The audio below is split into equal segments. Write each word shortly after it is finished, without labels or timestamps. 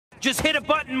Just hit a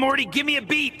button, Morty. Give me a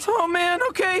beat. Oh man,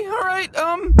 okay, all right.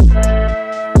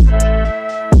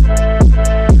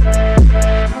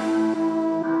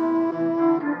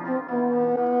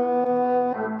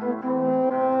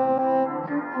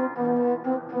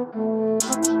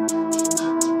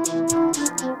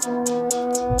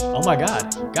 Oh my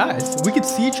god, guys, we can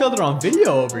see each other on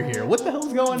video over here. What the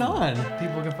hell's going on?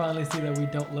 People can finally see that we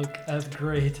don't look as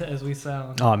great as we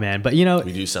sound. Oh man, but you know,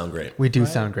 We do sound great. we do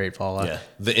sound great, Paula. Yeah.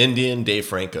 The Indian Dave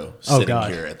Franco Oh, sitting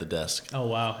God. here at the desk. Oh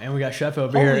wow, and we got Chef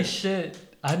over Holy here. shit.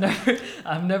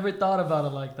 I've never thought about it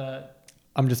like that.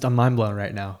 I'm mind blown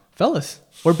right now, fellas.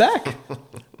 We're back.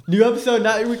 New episode,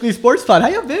 Not Your Weekly Sports Pod. How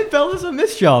you been, fellas? I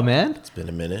missed y'all, man. It's been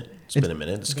a minute.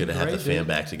 It's good to have the great, fam dude.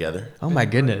 back together. Oh my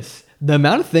goodness. The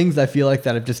amount of things I feel like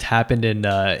that have just happened in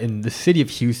the city of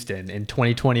Houston in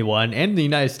 2021 and the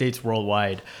United States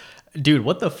worldwide. Dude,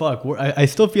 what the fuck? I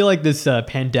still feel like this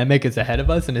pandemic is ahead of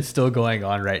us and it's still going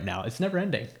on right now. It's never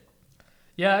ending.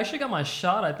 Yeah, I actually got my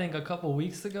shot, I think, a couple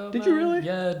weeks ago. Did you really?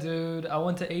 Yeah, dude. I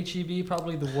went to HEB,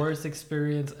 probably the worst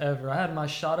experience ever. I had my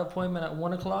shot appointment at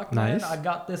 1 o'clock, man. Nice. I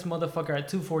got this motherfucker at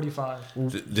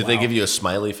 2:45. Did they give you a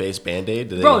smiley face Band-Aid?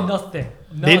 Did Bro, they, nothing.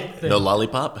 They- Nothing. no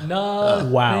lollipop?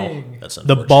 Nothing. Wow. That's The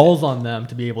unfortunate. balls on them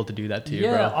to be able to do that to you,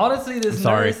 Yeah, bro. honestly, this I'm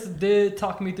sorry. nurse did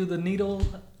talk me through the needle.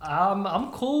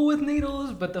 I'm cool with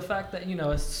needles, but the fact that,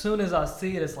 as soon as I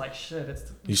see it, it's like, shit.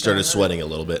 You started sweating a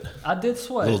little bit. I did A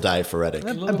sweat. little diaphoretic. A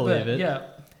I little believe bit, it. yeah.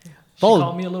 She Follow-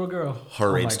 called me a little girl. Heart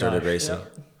Oh rate my started gosh. racing.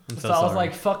 Yep. I'm So so I was sorry.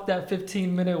 like, fuck that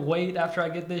 15-minute wait after I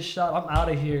get this shot. I'm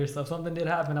out of here. So if something did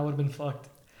happen, I would have been fucked.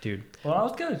 Dude, Well, I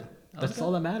was good. that's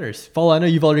all that matters. Paul, I know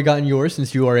you've already gotten yours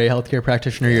since you are a healthcare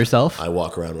practitioner yourself. I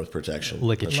walk around with protection.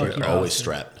 Look at We're you. always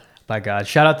strapped. By God.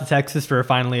 Shout out to Texas for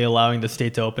finally allowing the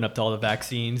state to open up to all the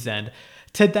vaccines. And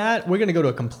to that, we're going to go to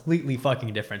a completely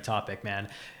fucking different topic, man.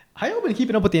 How y'all been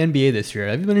keeping up with the NBA this year?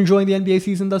 Have you been enjoying the NBA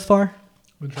season thus far?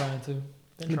 Been trying to.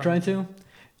 Been trying to? How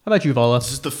about you, Vola?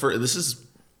 This is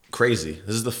crazy.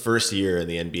 This is the first year in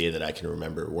the NBA that I can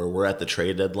remember where we're at the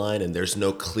trade deadline and there's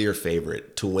no clear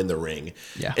favorite to win the ring.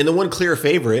 Yeah. And the one clear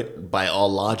favorite, by all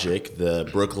logic, the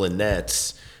Brooklyn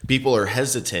Nets, people are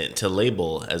hesitant to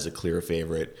label as a clear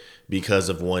favorite because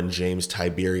of one James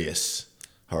Tiberius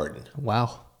Harden.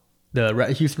 Wow.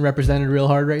 Houston represented real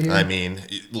hard right here. I mean,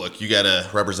 look, you got to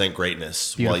represent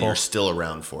greatness Beautiful. while you're still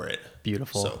around for it.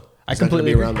 Beautiful. So I it's not going to completely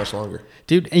be agree. around much longer.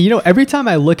 Dude, and every time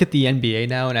I look at the NBA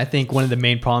now, and I think one of the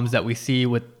main problems that we see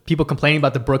with people complaining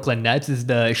about the Brooklyn Nets is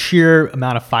the sheer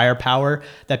amount of firepower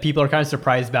that people are kind of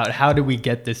surprised about. How do we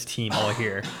get this team all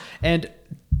here? And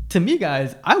to me,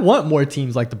 guys, I want more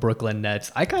teams like the Brooklyn Nets.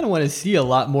 I kind of want to see a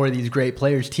lot more of these great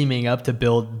players teaming up to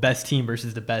build best team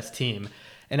versus the best team.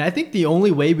 And I think the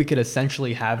only way we could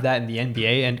essentially have that in the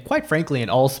NBA, and quite frankly in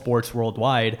all sports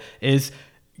worldwide, is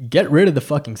get rid of the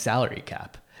fucking salary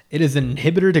cap. It is an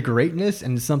inhibitor to greatness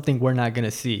and something we're not going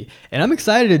to see. And I'm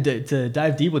excited to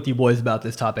dive deep with you boys about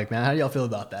this topic, man. How do y'all feel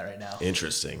about that right now?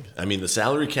 Interesting. I mean, the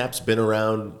salary cap's been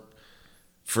around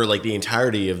for like the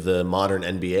entirety of the modern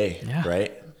NBA, Yeah.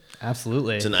 right?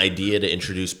 Absolutely. It's an idea to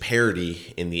introduce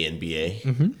parity in the NBA.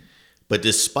 Mm-hmm. But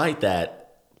despite that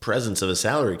presence of a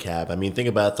salary cap, I mean, think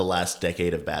about the last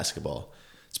decade of basketball.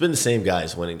 It's been the same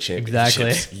guys winning championships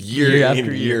Exactly. year Year in, after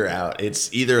year year. out.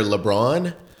 It's either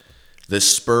LeBron, the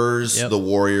Spurs, Yep. the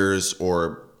Warriors,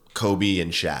 or Kobe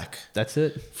and Shaq That's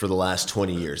it. for the last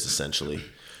 20 years, essentially.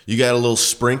 You got a little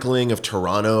sprinkling of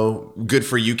Toronto. Good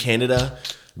for you, Canada,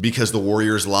 because the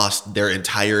Warriors lost their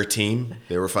entire team.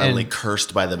 They were finally And-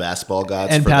 cursed by the basketball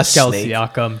gods. And for Pascal the snake.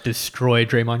 Siakam destroyed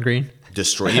Draymond Green.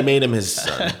 He made him his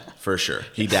son, for sure.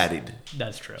 He daddied.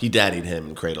 That's true. He daddied him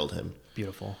and cradled him.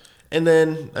 Beautiful. And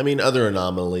then, I mean, other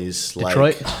anomalies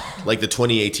Detroit. like the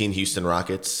 2018 Houston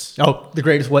Rockets. Oh, the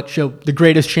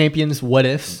greatest champions, what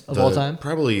ifs of all time.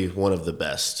 Probably one of the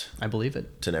best I believe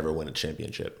it. to never win a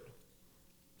championship.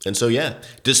 And so, yeah,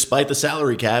 despite the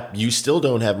salary cap, you still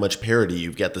don't have much parity.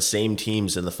 You've got the same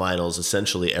teams in the finals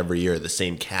essentially every year, the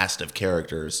same cast of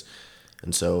characters.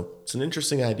 And so it's an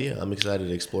interesting idea. I'm excited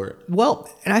to explore it. Well,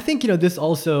 and I think, this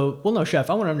also, well, no,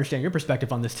 Chef, I want to understand your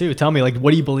perspective on this too. Tell me,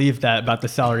 what do you believe about the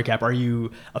salary cap? Are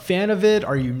you a fan of it?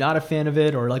 Are you not a fan of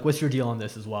it? Or what's your deal on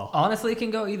this as well? Honestly, it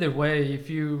can go either way. If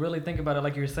you really think about it,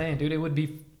 like you're saying, dude, it would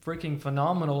be freaking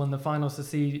phenomenal in the finals to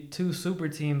see two super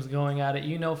teams going at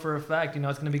it. For a fact, it's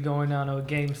going to be going down to a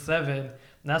game 7.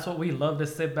 And that's what we love to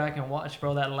sit back and watch,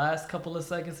 bro. That last couple of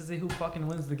seconds to see who fucking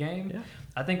wins the game. Yeah.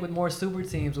 I think with more super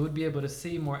teams, we'd be able to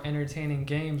see more entertaining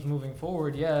games moving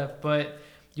forward. Yeah, but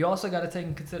you also got to take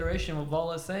in consideration what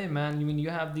Vala's saying, man. You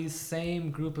have these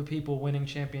same group of people winning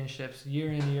championships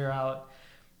year in, year out.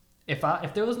 If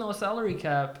there was no salary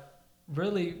cap,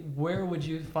 really, where would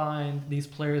you find these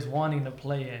players wanting to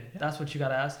play in? That's what you got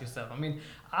to ask yourself. I mean,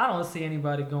 I don't see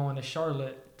anybody going to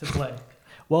Charlotte to play.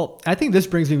 Well, I think this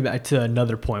brings me back to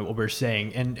another point, what we're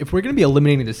saying. And if we're going to be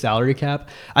eliminating the salary cap,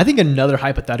 I think another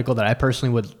hypothetical that I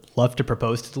personally would love to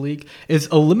propose to the league is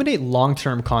eliminate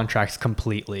long-term contracts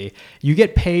completely. You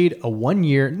get paid a 1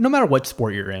 year, no matter what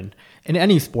sport you're in. In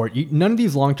any sport, none of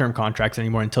these long-term contracts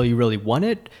anymore until you really want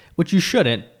it, which you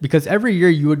shouldn't, because every year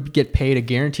you would get paid a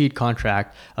guaranteed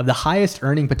contract of the highest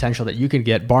earning potential that you could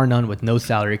get, bar none, with no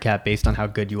salary cap based on how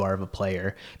good you are of a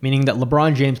player. Meaning that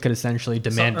LeBron James could essentially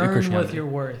demand so earn what you're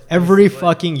worth every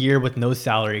fucking year with no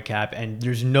salary cap, and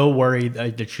there's no worry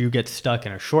that you get stuck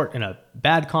in a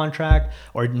bad contract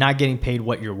or not getting paid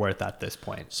what you're worth at this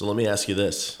point. So let me ask you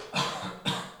this.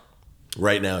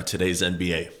 Right now, today's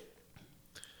NBA.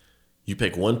 You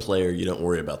pick one player, you don't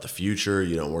worry about the future,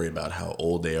 you don't worry about how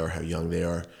old they are, how young they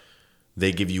are.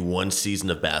 They give you one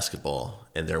season of basketball,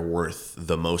 and they're worth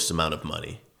the most amount of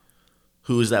money.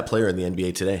 Who is that player in the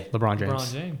NBA today? LeBron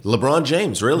James. LeBron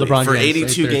James, really? LeBron for James, 82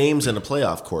 right there. games and a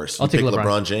playoff course. I'll take pick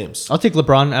LeBron. James. I'll take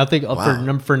LeBron. I'll take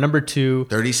Wow. for number 2.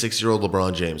 36-year-old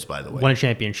LeBron James, by the way. Won a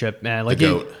championship, man. Like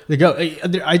The The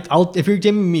GOAT. If you're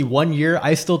giving me 1 year,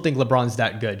 I still think LeBron's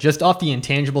that good. Just off the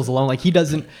intangibles alone, like he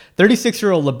doesn't.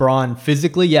 36-year-old LeBron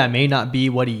physically, may not be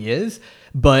what he is,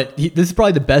 but this is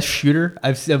probably the best shooter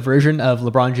version of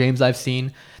LeBron James I've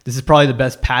seen. This is probably the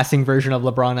best passing version of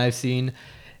LeBron I've seen.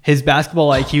 His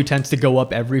basketball IQ tends to go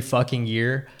up every fucking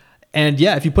year. And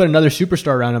yeah, if you put another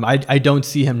superstar around him, I don't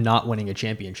see him not winning a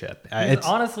championship. He's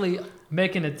honestly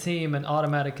making a team an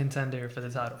automatic contender for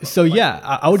the title. So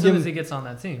I would as soon give as he gets on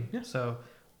that team. Yeah. So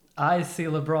I see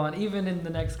LeBron, even in the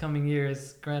next coming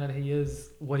years, granted he is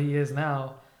what he is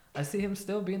now, I see him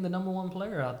still being the number 1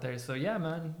 player out there. So yeah,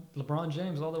 man, LeBron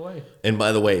James all the way. And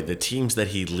by the way, the teams that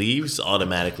he leaves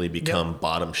automatically become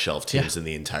bottom shelf teams in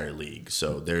the entire league.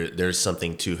 So there's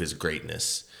something to his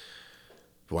greatness.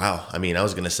 Wow. I mean, I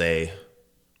was going to say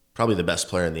probably the best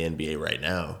player in the NBA right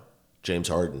now, James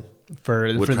Harden,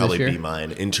 would probably be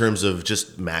mine in terms of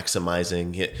just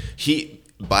maximizing. He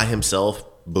by himself,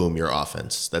 boom, your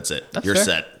offense. That's it. You're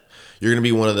set. You're going to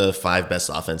be one of the 5 best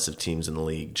offensive teams in the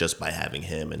league just by having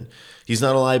him. And he's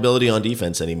not a liability on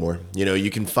defense anymore. You know,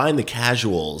 you can find the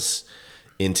casuals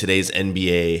in today's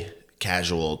NBA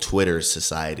casual Twitter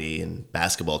society and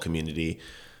basketball community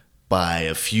by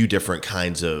a few different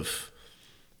kinds of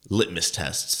litmus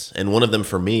tests. And one of them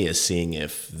for me is seeing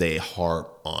if they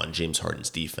harp on James Harden's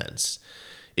defense.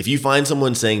 If you find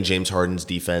someone saying James Harden's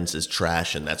defense is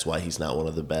trash and that's why he's not one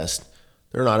of the best,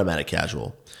 they're an automatic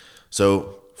casual.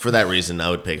 So for that reason,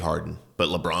 I would pick Harden. But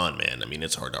LeBron, man, I mean,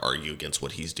 it's hard to argue against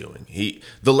what he's doing.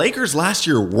 The Lakers last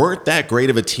year weren't that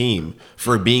great of a team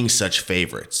for being such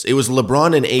favorites. It was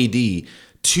LeBron and AD,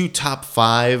 2 top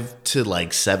 5 to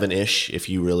like 7-ish, if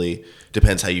you really,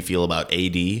 depends how you feel about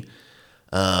AD.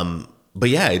 But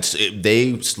yeah,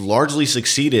 they largely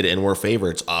succeeded and were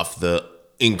favorites off the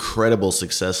incredible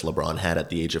success LeBron had at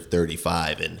the age of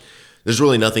 35. And there's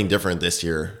really nothing different this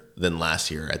year than last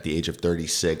year at the age of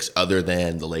 36, other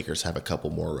than the Lakers have a couple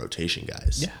more rotation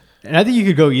guys. Yeah. And I think you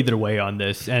could go either way on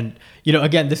this. And,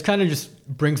 again, this kind of just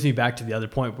brings me back to the other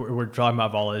point we're talking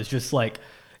about, Vala, is just like,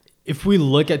 if we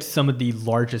look at some of the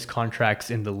largest contracts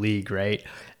in the league, right?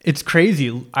 It's crazy.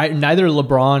 Neither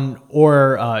LeBron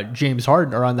or James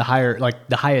Harden are on the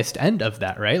highest end of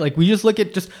that, right? Like we just look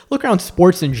around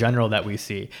sports in general that we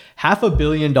see. $500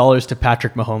 million to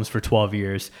Patrick Mahomes for 12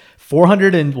 years,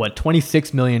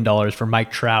 $26 million for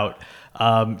Mike Trout.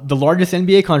 The largest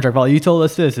NBA contract, Val, you told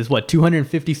us this is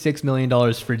 $256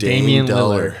 million for Damian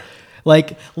Lillard.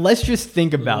 Like, let's just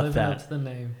think about that. That's the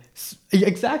name.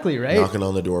 Exactly, right? Knocking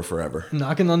on the door forever.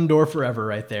 Knocking on the door forever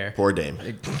right there. Poor Dame.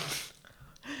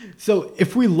 So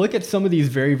if we look at some of these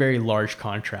very, very large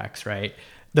contracts, right?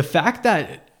 The fact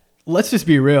that, let's just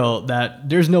be real, that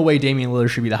there's no way Damian Lillard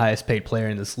should be the highest paid player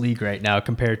in this league right now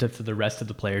comparative to the rest of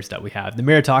the players that we have. The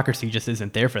meritocracy just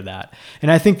isn't there for that.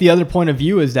 And I think the other point of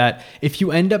view is that if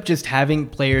you end up just having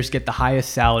players get the highest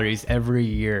salaries every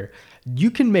year,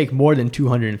 you can make more than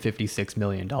 $256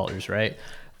 million, right?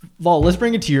 Val, let's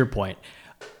bring it to your point.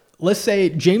 Let's say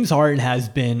James Harden has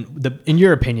been, in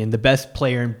your opinion, the best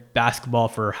player in basketball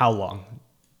for how long?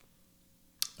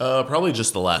 Probably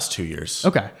just the last 2 years.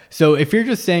 Okay. So if you're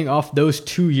just saying off those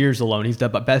 2 years alone, he's the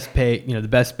best the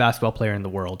best basketball player in the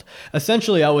world.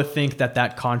 Essentially, I would think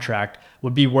that contract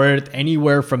would be worth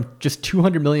anywhere from just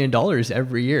 $200 million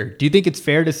every year. Do you think it's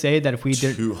fair to say that if we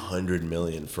did $200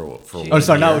 million for 1 Oh,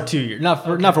 sorry, year? not 2 years. Not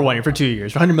for 1 year, for 2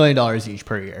 years. $100 million each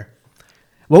per year.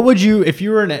 What would you, if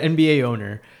you were an NBA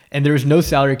owner and there was no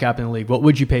salary cap in the league, what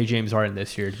would you pay James Harden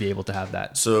this year to be able to have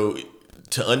that? So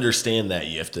to understand that,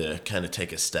 you have to kind of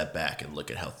take a step back and look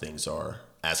at how things are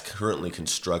as currently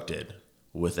constructed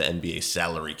with the NBA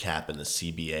salary cap and the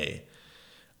CBA.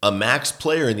 A max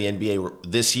player in the NBA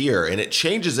this year, and it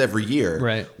changes every year,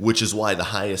 right? Which is why the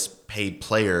highest paid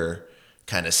player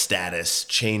kind of status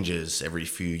changes every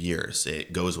few years.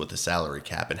 It goes with the salary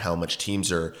cap and how much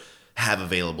teams have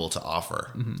available to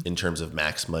offer in terms of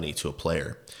max money to a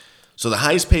player. So the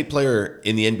highest paid player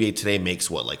in the NBA today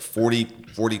makes what, like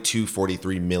 42,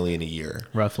 43 million a year.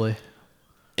 Roughly.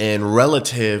 And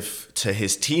relative to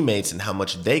his teammates and how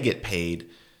much they get paid,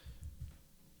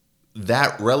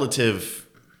 that relative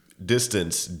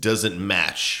distance doesn't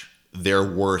match their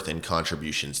worth and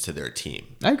contributions to their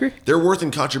team. I agree. Their worth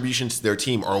and contributions to their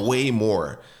team are way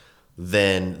more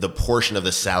than the portion of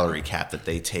the salary cap that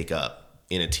they take up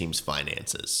in a team's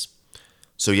finances.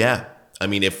 So yeah, I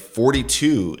mean, if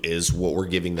 42 is what we're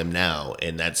giving them now,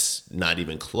 and that's not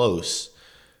even close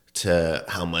to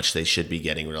how much they should be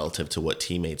getting relative to what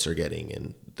teammates are getting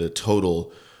and the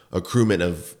total accruement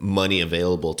of money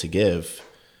available to give,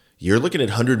 you're looking at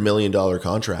 $100 million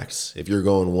contracts if you're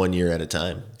going 1 year at a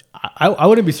time. I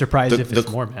wouldn't be surprised if it's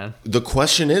more, man. The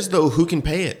question is, though, who can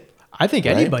pay it? I think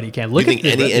anybody can. Look at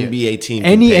any NBA team.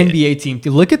 Any NBA team.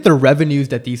 Look at the revenues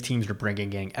that these teams are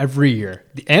bringing in every year,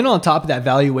 and on top of that,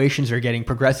 valuations are getting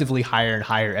progressively higher and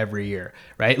higher every year.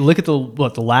 Right? Look at the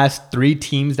last 3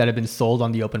 teams that have been sold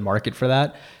on the open market for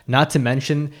that. Not to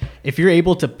mention, if you're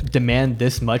able to demand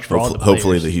this much for all the players,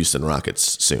 hopefully the Houston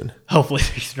Rockets soon. Hopefully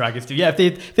the Houston Rockets do. Yeah,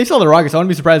 if they sell the Rockets, I wouldn't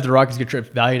be surprised if the Rockets get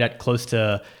valued at close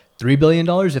to $3 billion,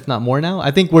 if not more now.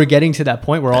 I think we're getting to that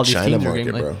point where all these China teams are market,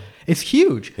 getting bro. It's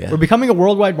huge. Yeah. We're becoming a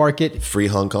worldwide market. Free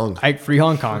Hong Kong. Free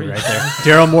Hong Kong right there.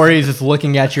 Daryl Morey is just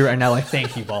looking at you right now like,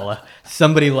 thank you, Bala.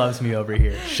 Somebody loves me over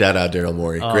here. Shout out Daryl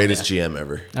Morey. Greatest GM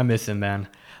ever. I miss him, man.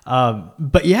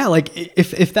 But yeah, like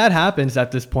if that happens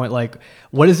at this point, like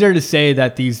what is there to say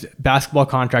that these basketball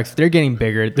contracts, they're getting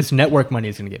bigger, this network money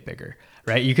is going to get bigger,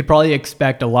 right? You could probably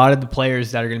expect a lot of the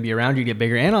players that are going to be around you to get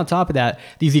bigger. And on top of that,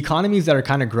 these economies that are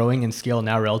kind of growing in scale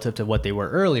now relative to what they were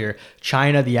earlier.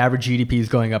 China, the average GDP is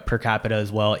going up per capita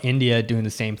as well. India doing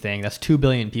the same thing. That's 2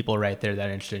 billion people right there that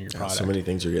are interested in your product. So many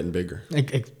things are getting bigger.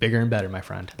 It's bigger and better, my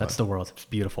friend. That's the world. It's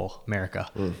beautiful, America.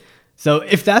 So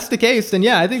if that's the case, then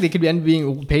yeah, I think they could end up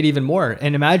being paid even more.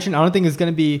 And imagine, I don't think it's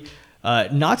going to be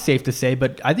not safe to say,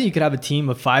 but I think you could have a team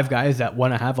of 5 guys that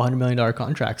want to have $100 million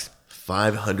contracts.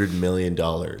 $500 million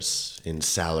in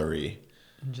salary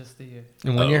in just a year.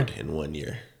 In 1 year. In 1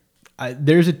 year.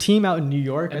 There's a team out in New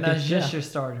York. And that's just your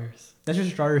starters. That's just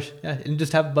your starters. Yeah, and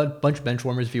just have a bunch of bench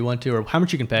warmers if you want to, or how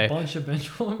much you can pay. A bunch of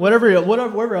bench warmers.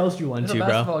 Whatever else you want It's to, a bro.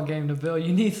 basketball game to build.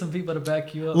 You need some people to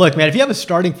back you up. Look, man, if you have a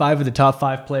starting 5 of the top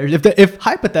 5 players, if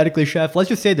hypothetically, Chef, let's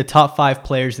just say the top 5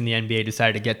 players in the NBA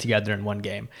decided to get together in one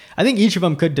game, I think each of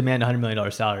them could demand a $100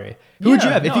 million salary. Who would you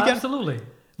have? No, If you could, absolutely.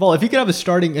 well, if you could have a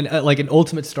starting, like an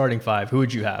ultimate starting 5, who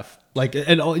would you have? Like,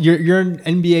 and you're an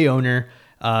NBA owner.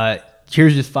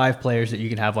 Here's just 5 players that you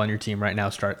can have on your team right now.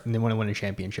 And they want to win a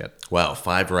championship. Wow,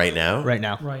 5 right now? Right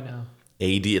now. Right now.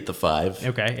 AD at the 5.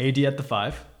 Okay, AD at the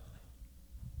 5.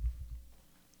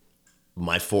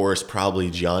 My 4 is probably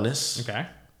Giannis. Okay.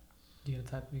 You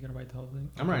gonna write the whole thing?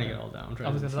 I'm writing it all down. I'm I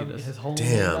trying was to gonna see say this. his whole.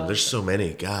 Damn, there's so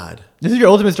many. God. This is your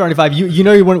ultimate starting 5. You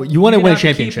know you want to win a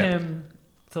championship. Keep him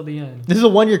till the end. This is a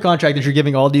 1-year contract that you're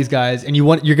giving all these guys, and you're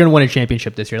going to win a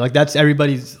championship this year. Like that's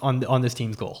everybody's on this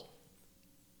team's goal.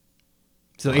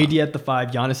 So AD at the 5,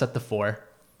 Giannis at the 4.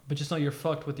 But just know you're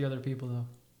fucked with the other people though.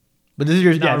 But this is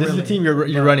your Not this is the really, team you're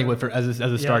but- running with as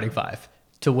a starting 5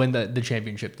 to win the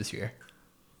championship this year.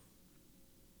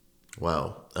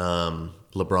 Wow.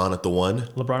 LeBron at the 1.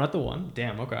 LeBron at the 1.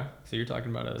 Damn. Okay. So you're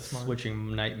talking about a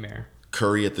switching nightmare.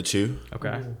 Curry at the 2. Okay.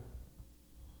 Ooh.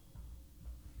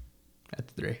 At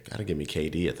the 3. Gotta give me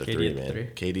KD at the KD 3, at the man.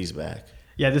 3. KD's back.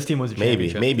 Yeah, this team was a Maybe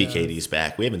championship. KD's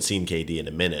back. We haven't seen KD in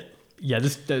a minute. Yeah.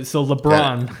 So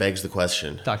LeBron. That begs the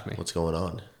question. Talk to me. What's going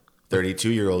on?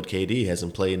 32-year-old KD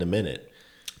hasn't played in a minute.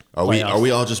 Are Playoffs. we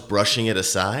all just brushing it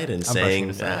aside and saying, brushing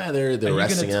it aside. they're Are you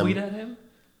resting gonna tweet him? at him?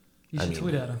 You should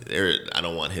tweet at him. I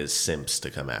don't want his simps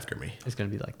to come after me. It's gonna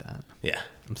be like that. Yeah.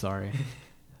 I'm sorry.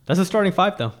 That's a starting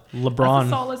 5 though. That's a LeBron.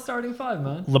 solid starting 5,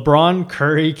 man. LeBron,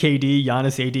 Curry, KD,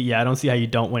 Giannis, AD. Yeah, I don't see how you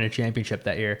don't win a championship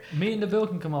that year. Me and DeVille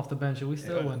can come off the bench and we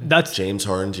still win. That's James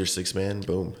Harden's your 6th man.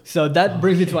 Boom. so that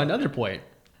brings me to another point.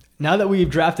 Now that we've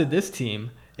drafted this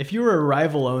team, if you were a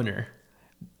rival owner,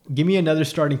 give me another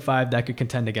starting 5 that could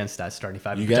contend against that starting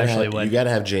 5 You and gotta potentially have, win. you gotta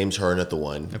have James Harden at the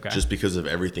 1, Okay. just because of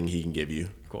everything he can give you.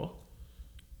 Cool.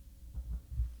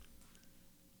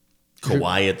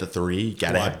 Kawhi at the 3. You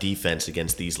gotta Kawhi. have defense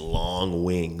against these long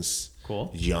wings. Cool.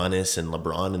 Cool. Giannis and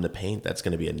LeBron in the paint, that's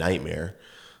going to be a nightmare.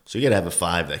 So you got to have a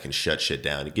 5 that can shut shit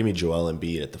down. Give me Joel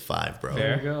Embiid at the 5, bro.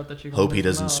 There you go. I thought you were Hope gonna he miss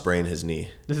him doesn't out. sprain his knee.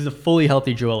 This is a fully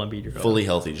healthy Joel Embiid. You're going. Fully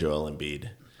healthy Joel Embiid.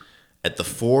 At the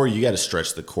 4, you got to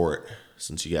stretch the court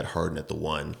since you got Harden at the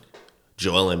 1.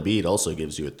 Joel Embiid also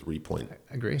gives you a 3-point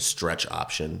Agree. stretch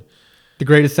option. The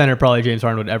greatest center probably James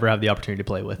Harden would ever have the opportunity to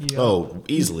play with. Yeah. Oh,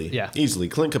 easily. Yeah. Easily.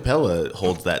 Clint Capella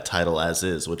holds that title as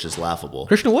is, which is laughable.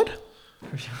 Christian Wood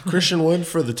Christian Wood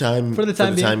for the time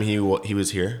he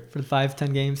was here. for the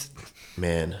 5-10 games.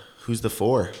 Man, who's the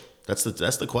 4? That's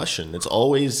the question. It's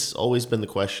always been the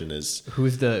question is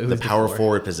Who's the power four?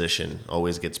 forward position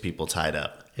always gets people tied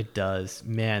up. It does.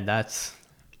 Man, that's...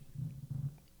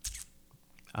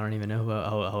 I don't even know who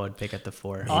I would pick at the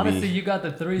 4. Honestly, you got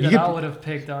the 3 You that could- I would have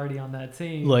picked already on that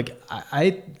team. Look,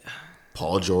 I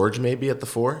Paul George maybe at the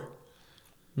 4.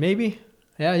 maybe.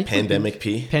 Yeah, you could- Pandemic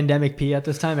P. Pandemic P at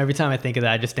this time. Every time I think of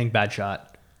that, I just think bad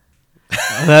shot.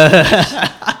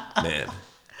 Man,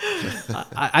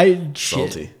 Shit.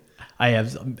 salty.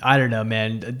 I don't know,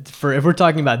 man. If we're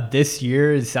talking about this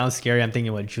year, it sounds scary. I'm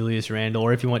thinking Julius Randle,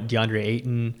 or if you want DeAndre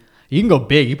Ayton, you can go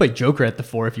big. You put Joker at the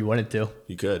 4 if you wanted to.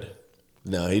 You could.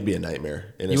 No, he'd be a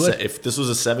nightmare. You would? If this was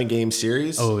a 7-game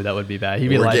series, Oh, that would be bad. He'd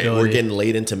be a we're liability. getting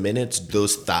late into minutes.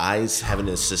 Those thighs having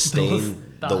to sustain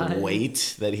the thighs.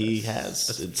 weight that he has.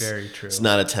 That's it's very true. It's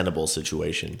not a tenable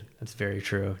situation. That's very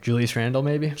true. Julius Randle,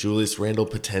 maybe. Julius Randle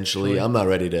potentially. I'm not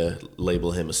ready to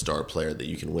label him a star player that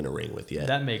you can win a ring with yet.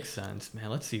 That makes sense, man.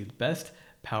 Let's see. Best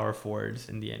power forwards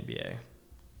in the NBA.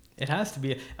 It has to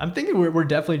be. I'm thinking we're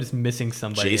definitely just missing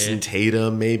somebody. Jason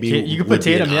Tatum maybe. You could put would be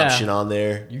Tatum, an yeah. option on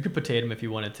there. You could put Tatum if you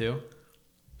wanted to.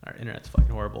 Our internet's fucking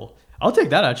horrible. I'll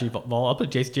take that actually, Vol. I'll put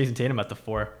Jason Tatum at the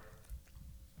 4.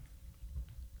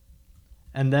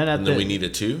 And then And then we need a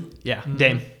 2. yeah,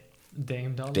 Dame.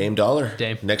 Dame Dollar. Dame Dollar.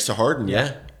 Dame. Next to Harden,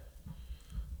 yeah.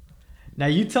 Now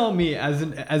you tell me, as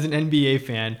an NBA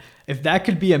fan, if that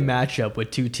could be a matchup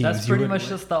with two teams, That's you pretty would much win.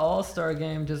 just the All-Star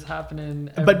game just happening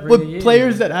every But with year.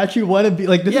 players that actually want to be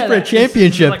like this is for a that-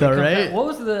 championship, like a though, right? What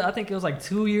was I think it was like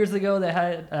 2 years ago they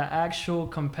had an actual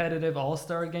competitive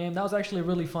All-Star game. That was actually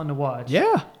really fun to watch.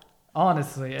 Yeah,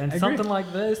 Honestly. And I agree. something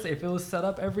like this, if it was set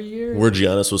up every year. Where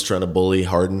Giannis was trying to bully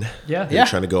Harden. Yeah. Yeah.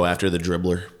 Trying to go after the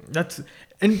dribbler. that's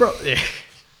and bro.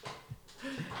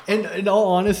 And in all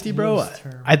honesty, bro, Loose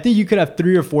term. I think you could have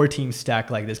 3 or 4 teams stacked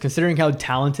like this, considering how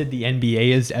talented the NBA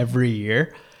is every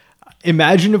year.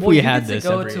 Imagine if Well, we you had get to this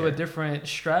go every to year. a different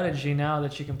strategy now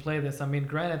that you can play this. I mean,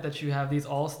 granted that you have these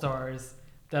all-stars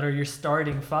that are your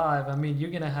starting 5. I mean, you're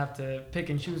going to have to pick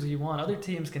and choose who you want. Other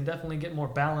teams can definitely get more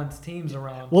balanced teams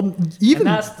around. Well, even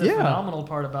and that's the yeah. phenomenal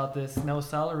part about this no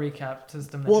salary cap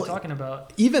system that Well, you're talking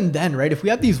about. Even then, right? If we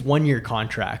have these 1-year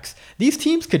contracts, these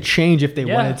teams could change if they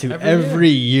Yeah, wanted to every every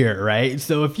year, right?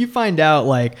 So if you find out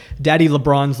like Daddy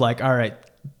LeBron's like, all right,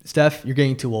 Steph, you're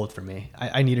getting too old for me.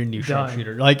 I need a new Done.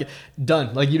 sharpshooter. Like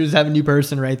done. Like you just have a new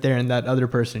person right there, and that other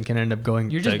person can end up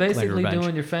going. You're just to claim basically revenge.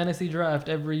 doing your fantasy draft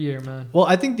every year, man. Well,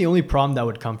 I think the only problem that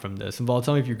would come from this, and Vol,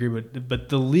 tell me if you agree with, but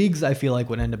the leagues I feel like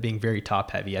would end up being very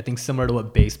top heavy. I think similar to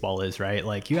what baseball is, right?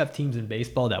 Like you have teams in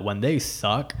baseball that when they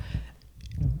suck,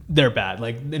 they're bad.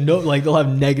 Like no, like they'll have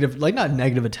negative, like not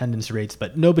negative attendance rates,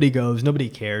 but nobody goes, nobody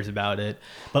cares about it.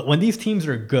 But when these teams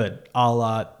are good, a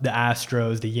la the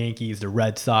Astros, the Yankees, the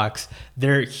Red Sox,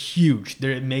 they're huge.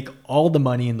 They make all the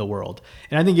money in the world.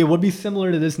 And I think it would be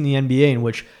similar to this in the NBA, in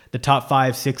which the top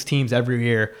 5, 6 teams every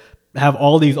year have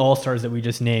all these all-stars that we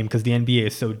just named because the NBA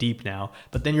is so deep now.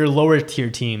 But then your lower tier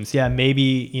teams, yeah,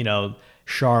 maybe,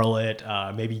 Charlotte,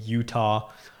 maybe Utah,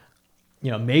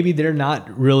 maybe they're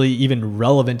not really even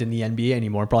relevant in the NBA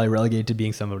anymore, probably relegated to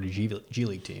being some of the G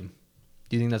League team.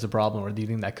 Do you think that's a problem, or do you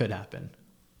think that could happen?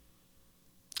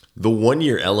 The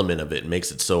 1-year element of it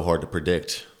makes it so hard to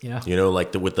predict. Yeah.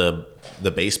 Like with the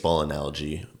baseball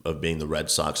analogy of being the Red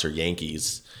Sox or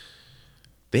Yankees,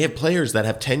 they have players that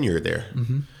have tenure there.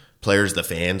 Mm-hmm. Players the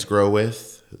fans grow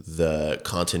with, the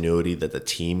continuity that the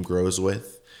team grows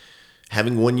with.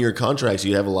 Having 1-year contracts,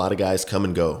 you have a lot of guys come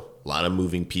and go, a lot of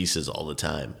moving pieces all the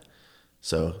time.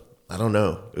 So I don't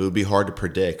know. It would be hard to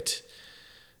predict.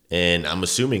 And I'm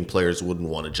assuming players wouldn't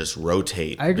want to just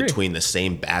rotate I agree. between the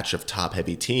same batch of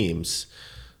top-heavy teams,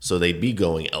 so they'd be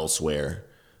going elsewhere.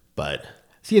 But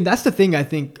See, and that's the thing I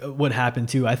think would happen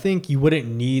too. I think you wouldn't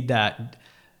need that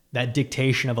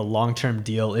dictation of a long-term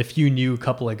deal if you knew a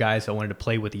couple of guys that wanted to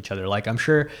play with each other. Like I'm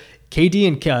sure KD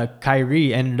and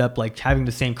Kyrie ended up like having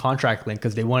the same contract length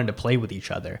because they wanted to play with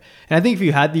each other. And I think if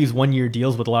you had these 1 year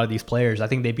deals with a lot of these players, I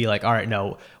think they'd be like, all right,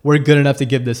 no, we're good enough to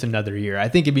give this another year. I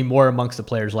think it'd be more amongst the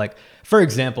players. Like, for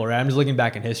example, right, I'm just looking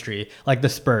back in history, like the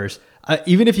Spurs.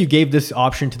 Even if you gave this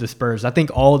option to the Spurs, I think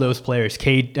all of those players,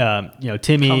 Timmy,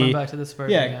 Coming back to the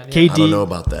Spurs again. KD. I don't know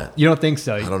about that. You don't think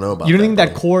so? I don't know about You don't that, think that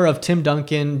buddy. core of Tim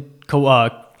Duncan,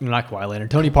 not Kawhi Leonard,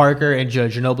 Tony Parker, and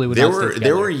Ginobili would not stay together?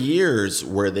 There were years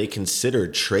where they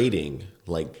considered trading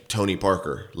like Tony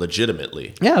Parker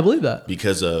legitimately Yeah, I believe that.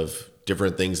 because of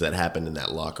different things that happened in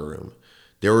that locker room.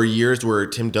 There were years where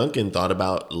Tim Duncan thought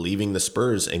about leaving the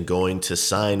Spurs and going to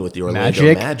sign with the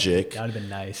Orlando Magic That would have been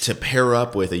nice. to pair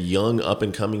up with a young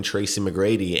up-and-coming Tracy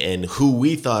McGrady and who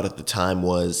we thought at the time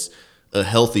was a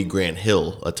healthy Grant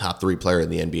Hill, a top 3 player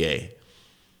in the NBA.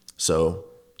 So,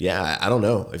 yeah, I don't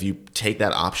know. If you take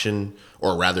that option,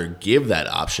 or rather give that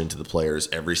option to the players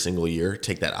every single year,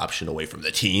 take that option away from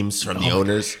the teams, from the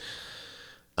owners,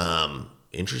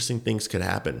 interesting things could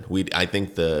happen. I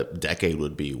think the decade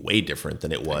would be way different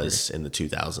than it was in the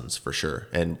 2000s for sure.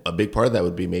 And a big part of that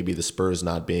would be maybe the Spurs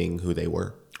not being who they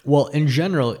were. Well, in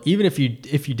general, even if you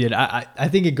did, I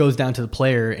think it goes down to the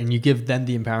player, and you give them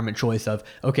the empowerment choice of,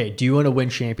 okay, do you want to win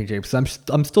championships?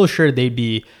 I'm still sure they'd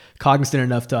be cognizant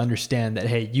enough to understand that,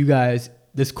 hey, you guys,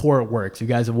 this core works. You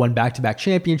guys have won back-to-back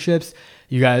championships.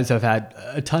 You guys have had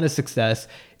a ton of success.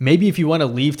 Maybe if you want to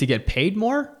leave to get paid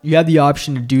more, you have the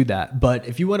option to do that. But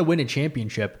if you want to win a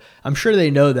championship, I'm sure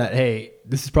they know that, hey,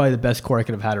 this is probably the best core I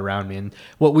could have had around me. And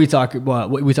what we talked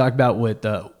about with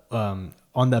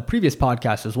on the previous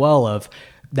podcast as well, of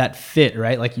that fit,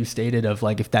 right? Like you stated, of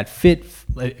like, if that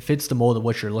fits the mold of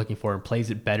what you're looking for and plays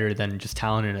it better than just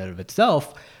talent in and of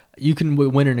itself, you can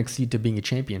win and exceed to being a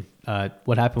champion.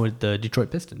 What happened with the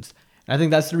Detroit Pistons. And I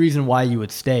think that's the reason why you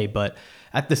would stay. But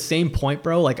at the same point,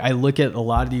 bro, like I look at a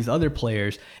lot of these other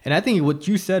players, and I think what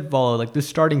you said, Valo, like this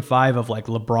starting 5 of like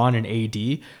LeBron and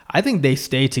AD, I think they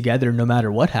stay together no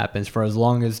matter what happens for as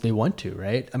long as they want to,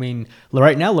 right? I mean,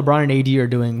 right now LeBron and AD are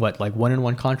doing what, like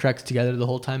 1-on-1 contracts together the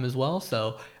whole time as well.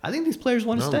 So I think these players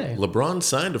want to stay. LeBron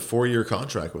signed a 4-year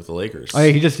contract with the Lakers. Oh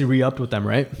yeah, he just re-upped with them,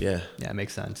 right? Yeah. Yeah, it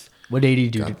makes sense. What did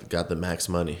AD do? Got the max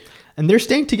money. And they're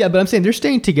staying together, but I'm saying they're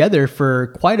staying together for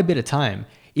quite a bit of time.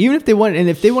 Even if they wanted, and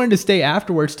if they wanted to stay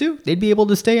afterwards too, they'd be able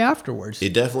to stay afterwards.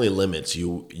 It definitely limits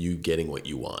you getting what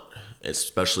you want,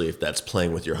 especially if that's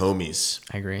playing with your homies.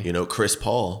 I agree. You know, Chris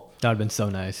Paul. That would have been so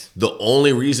nice. The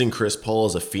only reason Chris Paul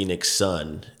is a Phoenix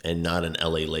Sun and not an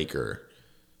LA Laker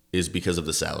is because of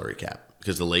the salary cap.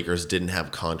 Because the Lakers didn't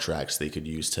have contracts they could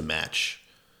use to match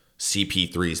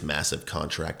CP3's massive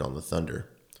contract on the Thunder.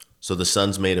 So the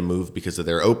Suns made a move because of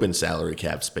their open salary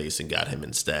cap space and got him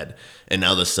instead. And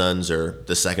now the Suns are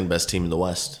the second best team in the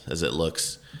West, as it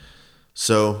looks.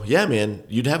 So, yeah, man,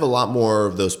 you'd have a lot more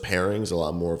of those pairings, a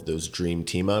lot more of those dream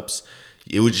team-ups.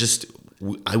 It would just...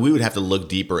 we would have to look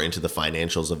deeper into the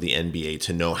financials of the NBA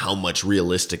to know how much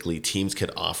realistically teams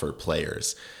could offer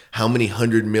players. How many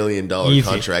 $100 million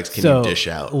contracts can you dish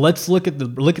out? Let's look at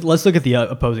the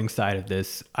opposing side of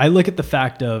this. I look at the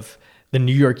fact of the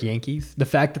New York Yankees, the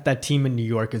fact that team in New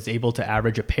York is able to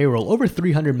average a payroll over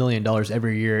 $300 million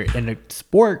every year in a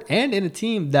sport and in a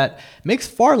team that makes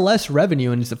far less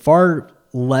revenue and is far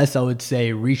less, I would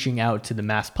say, reaching out to the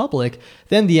mass public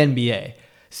than the NBA.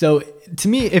 So to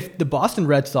me, if the Boston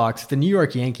Red Sox, the New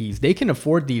York Yankees, they can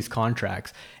afford these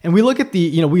contracts, and we look at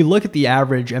the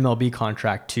average MLB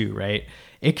contract too, right?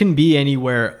 It can be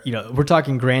anywhere, we're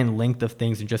talking grand length of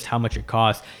things and just how much it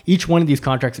costs. Each one of these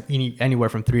contracts anywhere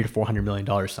from $300 to $400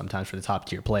 million sometimes for the top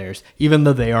tier players, even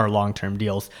though they are long-term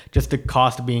deals. Just the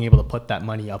cost of being able to put that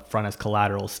money up front as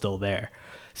collateral is still there.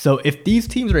 So if these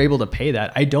teams are able to pay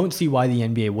that, I don't see why the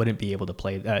NBA wouldn't be able to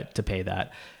pay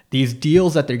that. These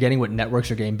deals that they're getting with networks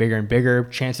are getting bigger and bigger.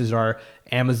 Chances are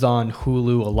Amazon,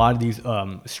 Hulu, a lot of these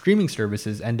streaming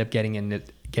services end up getting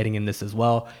in this as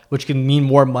well, which can mean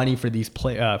more money for these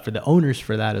for the owners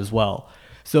for that as well.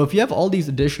 So if you have all these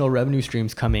additional revenue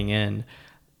streams coming in,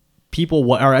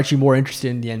 people are actually more interested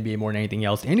in the NBA more than anything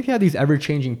else. And if you have these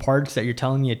ever-changing parts that you're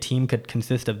telling me a team could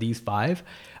consist of these 5,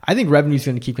 I think revenue is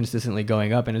going to keep consistently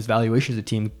going up, and as valuations of the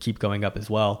team keep going up as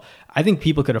well. I think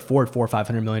people could afford $400 or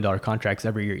 $500 million contracts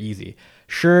every year easy.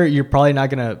 Sure, you're probably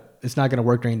not gonna. It's not going to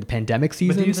work during the pandemic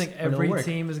seasons. But do you think every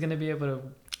team is going to be able to?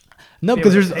 No,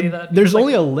 because there's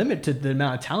only a limit to the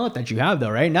amount of talent that you have,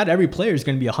 though, right? Not every player is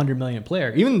going to be a $100 million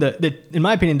player. Even in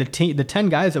my opinion, the 10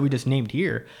 guys that we just named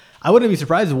here, I wouldn't be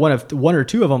surprised if one or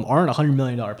two of them aren't $100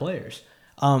 million players.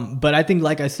 But I think,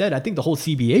 like I said, I think the whole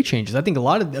CBA changes. I think a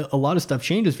lot of stuff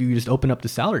changes if you just open up the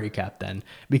salary cap then,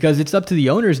 because it's up to the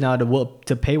owners now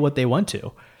to pay what they want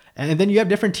to. And then you have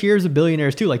different tiers of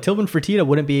billionaires too. Like Tillman Fertitta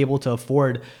wouldn't be able to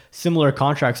afford similar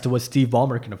contracts to what Steve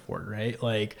Ballmer can afford, right?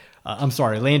 Like, I'm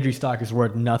sorry, Landry stock is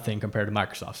worth nothing compared to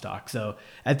Microsoft stock. So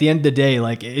at the end of the day,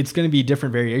 like it's going to be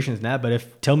different variations in that. But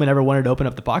if Tillman ever wanted to open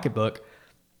up the pocketbook,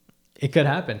 it could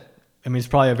happen. I mean, it's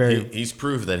probably a very He's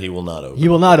proved that he will not open. He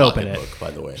will not open it. By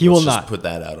the way, He will Let's not just put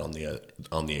that out on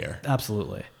the air.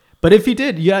 Absolutely. But if he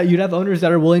did, yeah, you'd have owners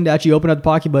that are willing to actually open up the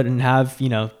pocketbook and have,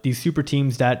 these super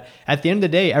teams that at the end of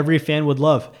the day, every fan would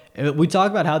love. We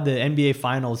talk about how the NBA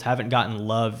finals haven't gotten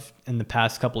love in the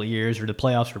past couple of years, or the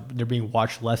playoffs, they're being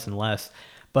watched less and less.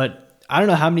 But I don't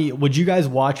know how many, would you guys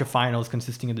watch a finals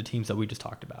consisting of the teams that we just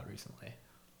talked about recently?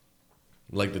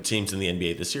 Like the teams in the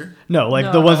NBA this year? No,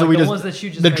 like the ones that we the just, ones that you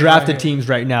just the made drafted right here. teams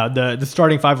right now. The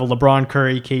starting five of LeBron,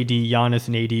 Curry, KD, Giannis,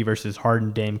 and AD versus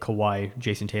Harden, Dame, Kawhi,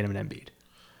 Jason Tatum, and Embiid.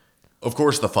 Of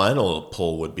course, the final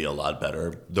poll would be a lot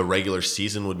better. The regular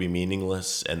season would be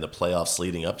meaningless, and the playoffs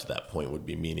leading up to that point would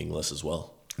be meaningless as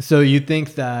well. So you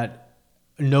think that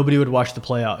nobody would watch the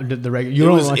playoff, the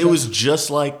regular? It was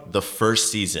just like the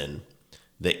first season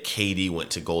that KD went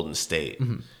to Golden State,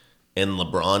 and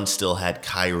LeBron still had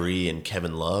Kyrie and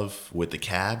Kevin Love with the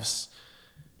Cavs.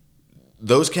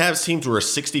 Those Cavs teams were a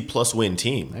 60-plus win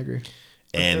team. I agree.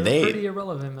 And They were pretty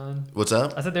irrelevant, man. What's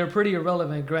up? I said they were pretty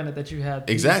irrelevant, granted that you had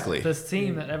Exactly. this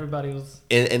team that everybody was.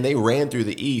 And they ran through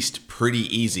the East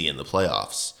pretty easy in the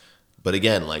playoffs. But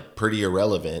again, like pretty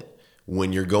irrelevant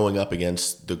when you're going up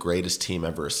against the greatest team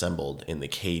ever assembled in the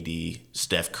KD,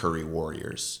 Steph Curry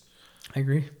Warriors. I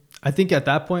agree. I think at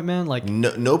that point, man, like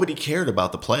Nobody cared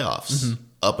about the playoffs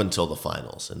up until the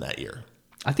finals in that year.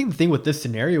 I think the thing with this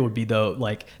scenario would be though,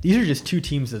 like these are just two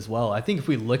teams as well. I think if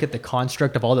we look at the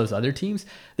construct of all those other teams,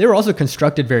 they were also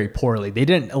constructed very poorly.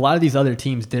 A lot of these other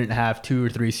teams didn't have 2 or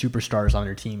 3 superstars on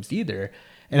their teams either.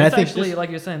 And It's I think actually, like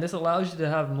you're saying, this allows you to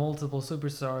have multiple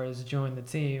superstars join the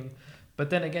team. But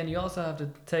then again, you also have to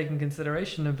take in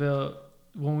consideration about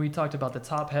when we talked about the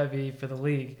top heavy for the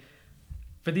league.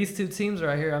 For these two teams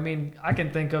right here, I mean, I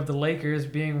can think of the Lakers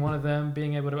being one of them,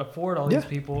 being able to afford all these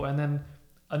people, and then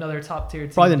another top tier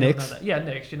team. Probably the doing Knicks. that. Yeah,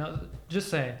 Knicks. Just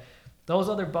saying. Those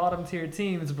other bottom tier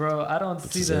teams, bro, I don't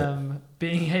see them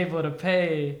being able to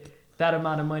pay that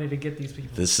amount of money to get these people.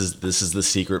 This is the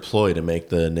secret ploy to make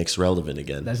the Knicks relevant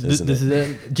again. this is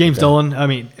it. James Dolan. I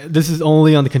mean, this is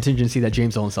only on the contingency that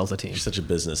James Dolan sells a team. You're such a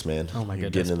businessman. Oh my You're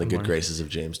goodness. getting in the Good good morning. graces of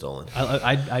James Dolan.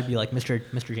 I'd be like,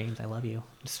 Mr. James, I love you.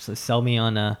 Just sell me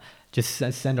on. Just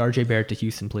send RJ Barrett to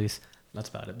Houston, please. That's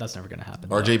about it. That's never gonna happen.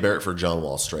 RJ Barrett for John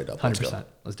Wall, straight up. Let's 100%. go.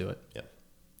 Let's do it. Yeah.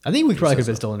 I think we probably could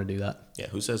says convince Dolan to do that. Yeah.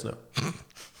 Who says no?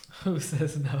 Who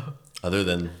says no? Other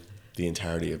than the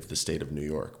entirety of the state of New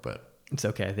York, but It's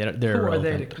okay. They're Who are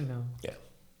they irrelevant. to, yeah.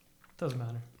 doesn't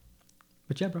matter.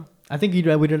 But yeah, bro. I think we'd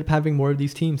end up having more of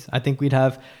these teams. I think we'd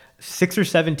have 6 or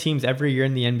 7 teams every year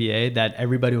in the NBA that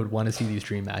everybody would want to see these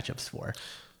dream matchups for.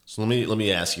 So let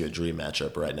me ask you a dream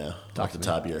matchup right now, off the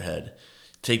top of your head.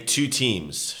 Take 2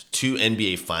 teams, 2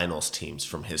 NBA Finals teams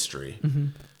from history,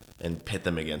 and pit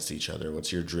them against each other.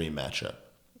 What's your dream matchup?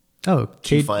 Oh,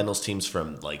 2 Finals teams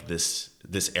from like this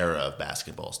era of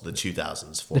basketball, so the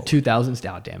 2000s the forward. 2000s.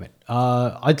 Oh, damn it.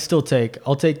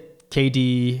 I'll take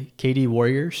KD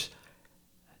Warriors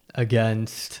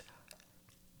against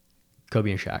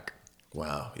Kobe and Shaq.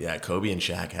 Wow, yeah, Kobe and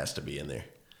Shaq has to be in there.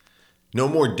 No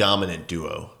more dominant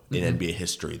duo in NBA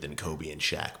history than Kobe and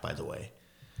Shaq, by the way.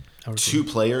 2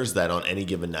 players that on any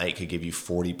given night could give you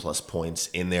 40-plus points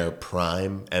in their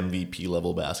prime MVP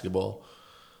level basketball.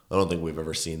 I don't think we've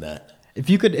ever seen that. If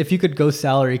you could go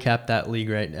salary cap that league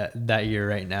that year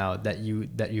right now that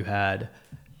you had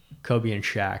Kobe and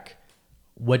Shaq,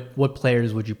 what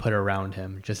players would you put around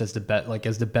him just as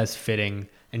the best fitting?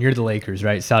 And you're the Lakers,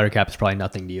 right? Salary cap is probably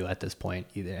nothing to you at this point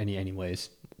either.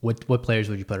 Anyways, what players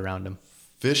would you put around him?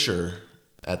 Fisher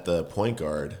at the point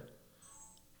guard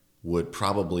would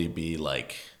probably be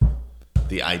like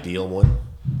the ideal one.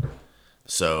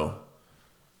 So,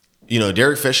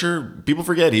 Derek Fisher, people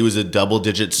forget he was a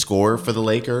double-digit scorer for the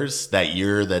Lakers that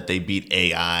year that they beat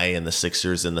AI and the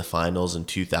Sixers in the finals in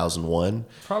 2001.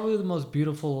 Probably the most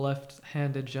beautiful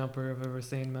left-handed jumper I've ever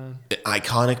seen, man.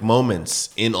 Iconic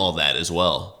moments in all that as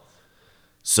well.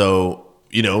 So,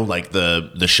 like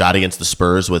the shot against the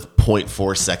Spurs with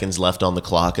 0.4 seconds left on the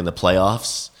clock in the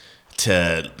playoffs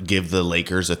to give the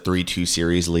Lakers a 3-2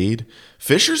 series lead.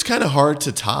 Fisher's kind of hard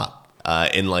to top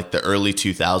in like the early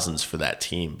 2000s for that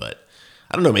team, but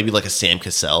I don't know, maybe like a Sam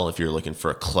Cassell if you're looking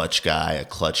for a clutch guy, a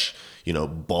clutch,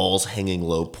 balls hanging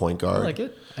low point guard. I like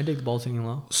it. I dig the ball singing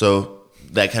low. So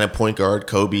that kind of point guard,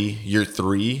 Kobe, year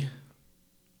 3,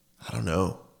 I don't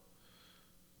know.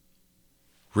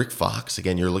 Rick Fox,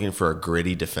 again, you're looking for a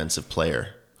gritty defensive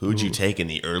player. Who would you take in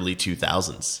the early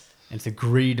 2000s? And it's a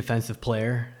gritty defensive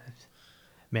player.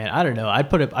 Man, I don't know. I'd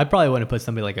probably want to put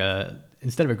somebody like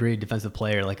instead of a gritty defensive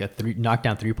player, like a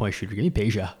knockdown 3-point shooter. Give me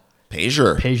Peja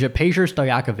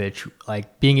Stojakovic,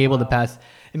 like being able to pass.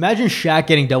 Imagine Shaq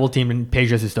getting double teamed and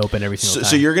Peja's just open every single time.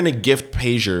 So you're going to gift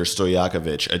Peja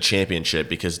Stojakovic a championship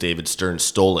because David Stern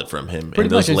stole it from him in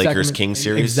those Lakers-Kings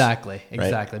series? Exactly.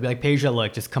 Right? Be like, Peja,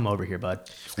 look, just come over here, bud.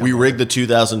 We rigged the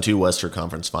 2002 Western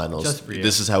Conference Finals. Just for you.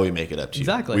 This is how we make it up to you.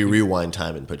 Exactly. We rewind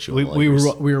time and put you on the we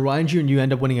Lakers. rewind you and you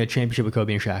end up winning a championship with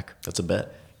Kobe and Shaq. That's a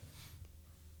bet.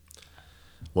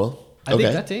 Well, I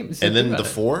think that team. And then the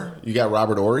 4, you got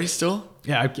Robert Horry still?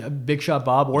 Yeah, Big Shot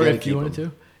Bob, or if you wanted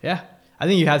to. Yeah. I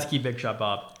think you have to keep Big Shot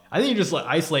Bob. I think you just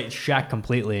isolate Shaq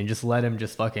completely and just let him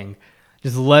enjoy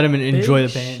the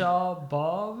pain. Big Shot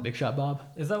Bob? Big Shot Bob.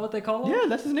 Is that what they call him? Yeah,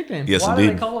 that's his nickname. Yes, Why indeed.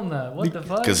 do they call him that? What the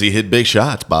fuck? Because he hit big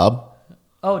shots, Bob.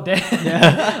 Oh, damn.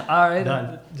 Yeah. All right.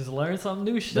 Done. Just learn some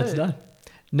new shit. That's done.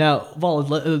 Now,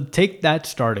 Vol, take that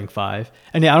starting 5.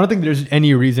 And yeah, I don't think there's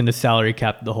any reason to salary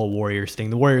cap the whole Warriors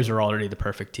thing. The Warriors are already the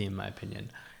perfect team, in my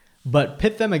opinion. But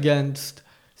pit them against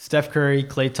Steph Curry,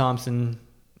 Klay Thompson,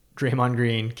 Draymond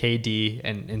Green, KD,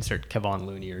 and insert Kevon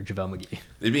Looney or JaVale McGee.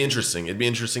 It'd be interesting. It'd be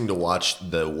interesting to watch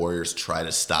the Warriors try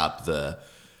to stop the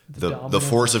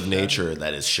force of nature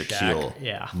that is Shaquille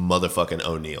motherfucking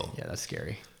O'Neal. Yeah, that's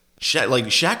scary.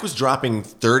 Shaq was dropping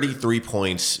 33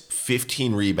 points,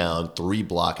 15 rebound, 3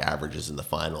 block averages in the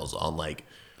finals on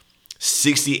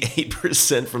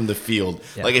 68% from the field.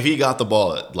 Yeah. If he got the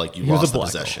ball, you lost the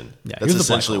possession. Yeah, that's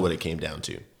essentially what it came down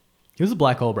to. He was a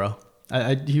black hole, bro.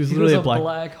 He was literally a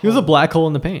black hole. He was a black hole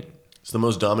in the paint. It's the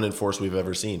most dominant force we've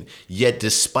ever seen. Yet,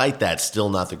 despite that, still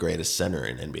not the greatest center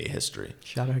in NBA history.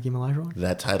 Shout out Hakeem Olajuwon.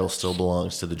 That title still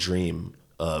belongs to the dream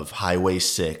of Highway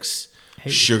 6,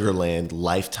 Sugarland,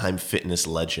 lifetime fitness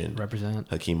legend, represent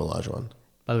Hakeem Olajuwon.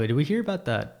 By the way, did we hear about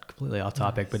that? Completely off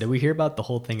topic, but did we hear about the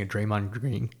whole thing of Draymond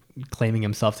Green claiming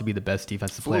himself to be the best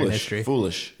defensive player in history?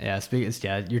 Foolish. Yeah,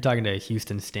 you're talking to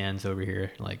Houston stands over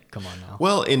here. Come on now.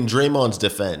 Well, in Draymond's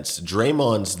defense,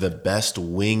 Draymond's the best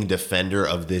wing defender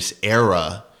of this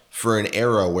era for an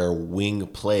era where wing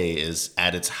play is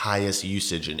at its highest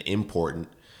usage and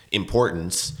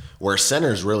importance, where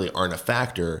centers really aren't a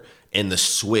factor, and the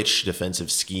switch defensive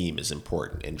scheme is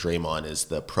important, and Draymond is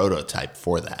the prototype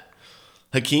for that.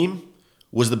 Hakeem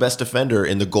was the best defender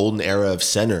in the golden era of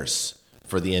centers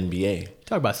for the NBA.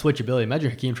 Talk about switchability.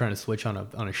 Imagine Hakeem trying to switch on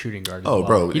a shooting guard. Oh,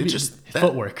 bro, it just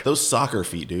footwork. Those soccer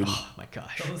feet, dude. Oh my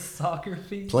gosh. Those soccer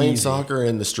feet. Playing soccer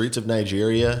in the streets of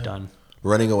Nigeria. Done.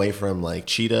 Running away from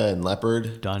cheetah and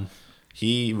leopard. Done.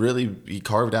 He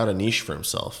carved out a niche for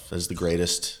himself as the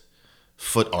greatest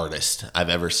foot artist I've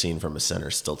ever seen from a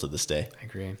center still to this day. I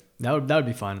agree. That would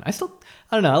be fun. I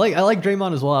don't know. I like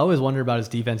Draymond as well. I always wonder about his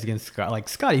defense against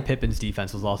Scottie Pippen's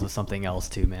defense was also something else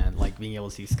too, man. Being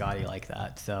able to see Scottie like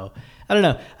that. So I don't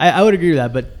know. I would agree with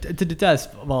that. But to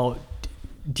detest,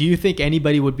 do you think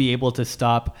anybody would be able to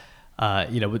stop?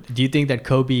 Do you think that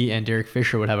Kobe and Derek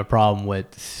Fisher would have a problem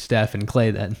with Steph and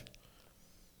Klay then?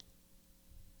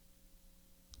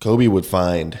 Kobe would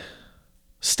find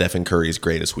Stephen Curry's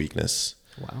greatest weakness.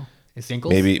 Wow. His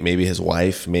ankles? Maybe his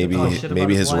wife, maybe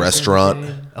his restaurant.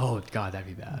 Oh God, that'd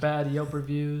be bad. Bad Yelp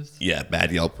reviews. Yeah,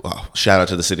 bad Yelp. Oh, shout out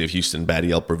to the city of Houston. Bad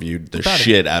Yelp reviewed the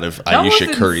shit out of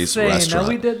Ayesha Curry's restaurant.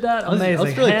 That we did that. Amazing. I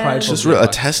was really prideful. It's just a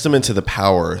testament to the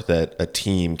power that a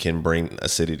team can bring a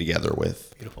city together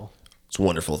with. Beautiful. It's a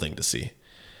wonderful thing to see.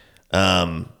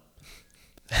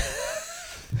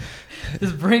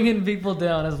 Just bringing people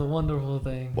down is a wonderful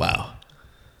thing. Wow.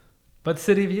 But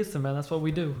City of Houston, man, that's what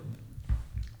we do.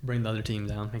 Bring the other team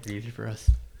down, make it easy for us.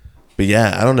 But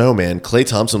yeah, I don't know, man. Klay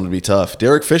Thompson would be tough.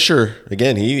 Derek Fisher,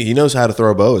 again, he knows how to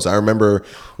throw bows. I remember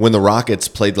when the Rockets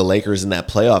played the Lakers in that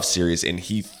playoff series, and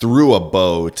he threw a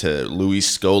bow to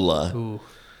Luis Scola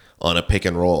on a pick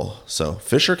and roll. So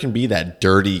Fisher can be that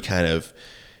dirty kind of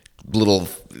little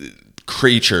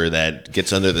creature that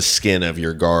gets under the skin of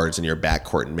your guards in your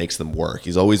backcourt and makes them work.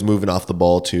 He's always moving off the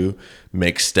ball too.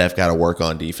 Makes Steph got to work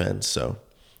on defense. So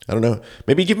I don't know.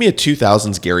 Maybe give me a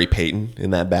 2000s Gary Payton in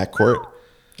that backcourt.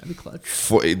 That'd be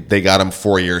clutch. They got him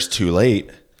 4 years too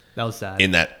late. That was sad.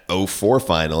 In that 04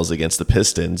 finals against the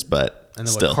Pistons, but and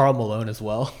then still. with Karl Malone as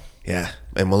well. Yeah,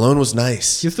 and Malone was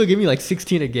nice. He'll still give me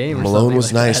 16 a game or Malone something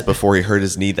was nice that. before he hurt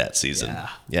his knee that season.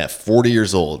 Yeah, 40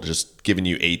 years old, just giving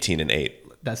you 18 and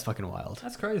 8. That's fucking wild.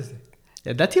 That's crazy.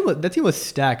 Yeah, that team was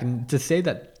stacked, and to say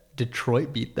that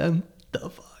Detroit beat them,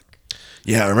 the fuck.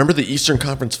 Yeah, I remember the Eastern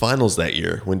Conference Finals that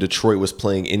year when Detroit was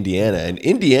playing Indiana, and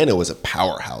Indiana was a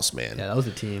powerhouse, man. Yeah, that was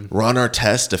a team. Ron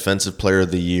Artest, Defensive Player of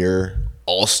the Year.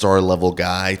 all-star level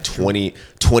guy,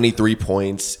 23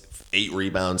 points, 8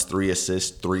 rebounds, 3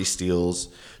 assists, 3 steals.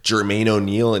 Jermaine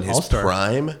O'Neal in his All-star.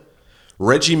 prime.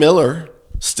 Reggie Miller,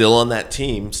 still on that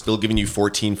team, still giving you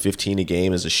 14, 15 a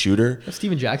game as a shooter. Was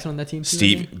Steven Jackson on that team too? I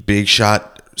think? Steve, big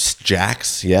shot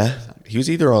Jacks, yeah. He was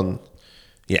either on,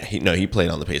 he played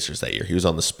on the Pacers that year. He was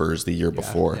on the Spurs the year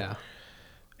before. Yeah.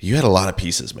 You had a lot of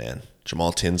pieces, man.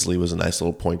 Jamal Tinsley was a nice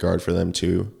little point guard for them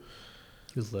too.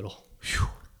 He was little.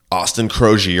 Austin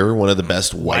Crozier, one of the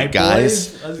best white White guys.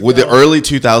 boys? Let's With go. the early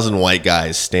 2000 white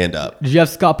guys stand up. Did you have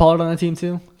Scott Pollard on that team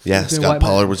too? Yeah, He's been Scott white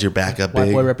Pollard man. was your backup White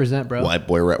big. boy represent, bro.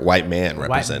 White man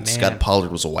represent. man. Scott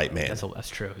Pollard was a white man. That's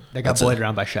true. They got bullied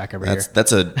around by Shaq every year.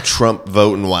 That's a Trump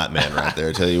voting white man right there.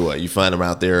 I tell you what, you find him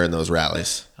out there in those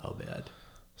rallies. Oh, bad.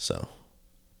 So,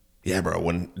 yeah, bro.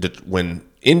 When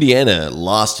Indiana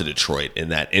lost to Detroit in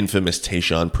that infamous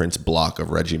Tayshaun Prince block of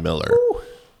Reggie Miller,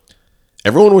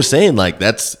 everyone was saying like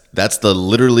that's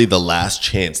literally the last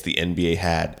chance the NBA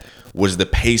had was the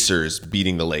Pacers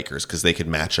beating the Lakers because they could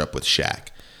match up with Shaq.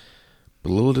 But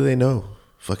little do they know,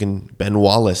 fucking Ben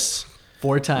Wallace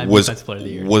 4-time was defensive player of the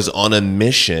year. was on a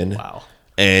mission. Wow.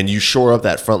 And you shore up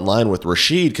that front line with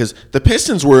Rashid because the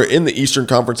Pistons were in the Eastern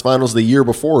Conference Finals the year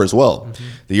before as well. Mm-hmm.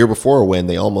 The year before when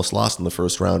they almost lost in the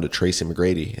first round to Tracy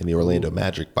McGrady and the Orlando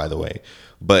Magic, by the way.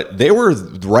 But they were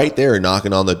right there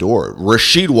knocking on the door.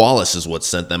 Rasheed Wallace is what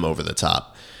sent them over the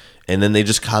top. And then they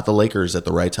just caught the Lakers at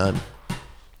the right time.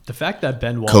 The fact that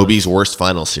Ben Wallace, Kobe's worst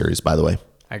final series, by the way.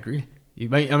 I agree.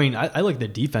 I like the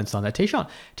defense on that.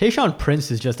 Tayshaun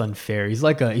Prince is just unfair. He's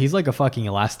like a fucking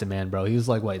elastoman, bro. He was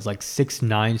like what? He's like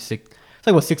 6'9", it's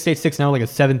like what 6'8", 6'9", like a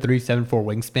 7'3", 7'4"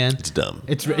 wingspan. It's dumb.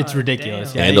 It's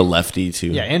ridiculous. damn. Yeah, And a lefty, too.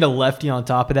 Yeah, and a lefty on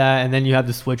top of that, and then you have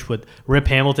the switch with Rip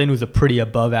Hamilton, who's a pretty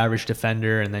above average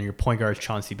defender, and then your point guard is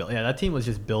Chauncey Billups. Yeah, that team was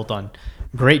just built on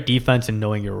great defense and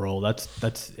knowing your role.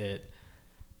 That's it.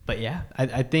 But yeah,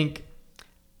 I think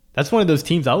that's one of those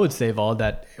teams I would say, Vol,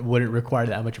 that wouldn't require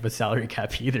that much of a salary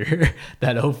cap either.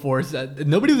 That 04,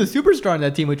 nobody was a superstar on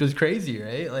that team, which was crazy,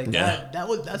 right? Like Yeah. that's A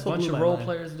what bunch blew of my role mind.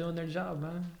 players doing their job,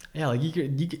 man. Yeah, like you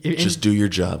could Just do your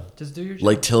job. Just do your job.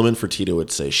 Like Tillman Fertitta would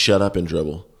say, shut up and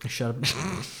dribble. shut up.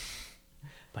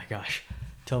 My gosh,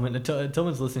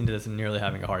 Tillman's listening to this and nearly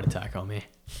having a heart attack on me.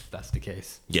 If that's the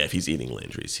case. Yeah, if he's eating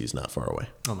Landry's, he's not far away.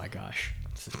 Oh my gosh,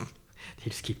 they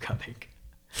just keep coming.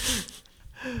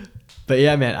 But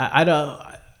yeah, man, I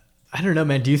don't know,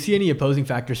 man. Do you see any opposing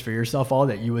factors for yourself, all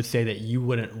that you would say that you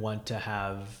wouldn't want to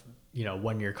have,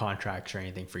 1-year contracts or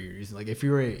anything for your reason? Like if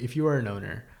you were an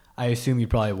owner, I assume you'd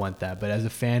probably want that. But as a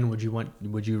fan, would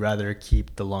you rather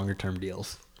keep the longer term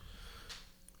deals?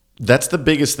 That's the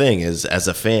biggest thing is as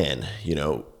a fan,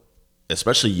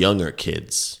 especially younger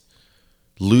kids,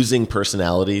 losing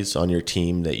personalities on your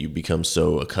team that you become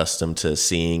so accustomed to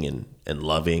seeing and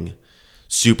loving,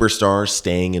 superstars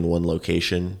staying in one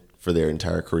location for their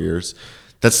entire careers.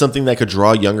 That's something that could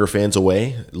draw younger fans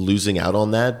away, losing out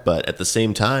on that. But at the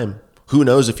same time, who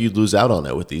knows if you'd lose out on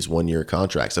it with these 1-year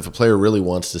contracts. If a player really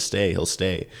wants to stay, he'll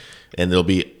stay. And there'll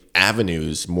be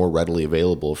avenues more readily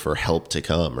available for help to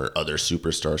come or other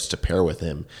superstars to pair with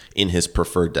him in his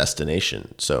preferred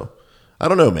destination. So I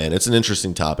don't know, man. It's an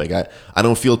interesting topic. I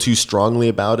don't feel too strongly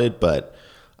about it, but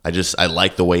I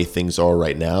like the way things are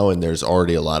right now, and there's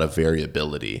already a lot of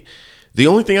variability. The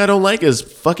only thing I don't like is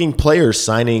fucking players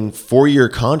signing 4-year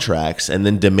contracts and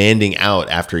then demanding out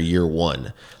after year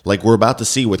 1. Like we're about to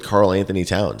see with Karl Anthony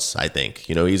Towns, I think.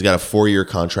 He's got a 4-year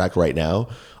contract right now.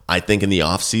 I think in the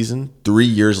offseason, 3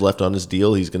 years left on his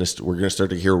deal, we're going to start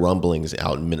to hear rumblings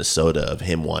out in Minnesota of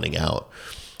him wanting out.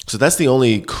 So that's the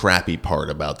only crappy part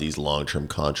about these long-term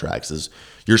contracts is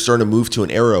you're starting to move to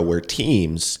an era where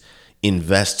teams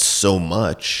invest so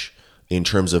much in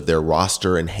terms of their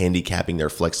roster and handicapping their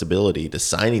flexibility to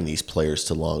signing these players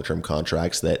to long-term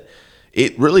contracts that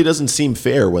it really doesn't seem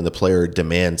fair when the player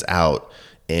demands out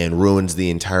and ruins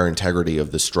the entire integrity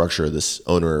of the structure this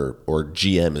owner or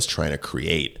GM is trying to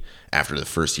create after the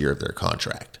first year of their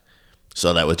contract.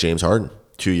 Saw that with James Harden.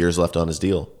 2 years left on his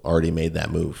deal. Already made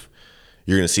that move.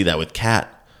 You're going to see that with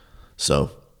Cat.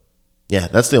 So, yeah,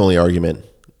 that's the only argument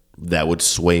that would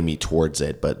sway me towards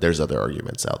it. But there's other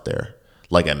arguments out there.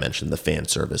 Like I mentioned, the fan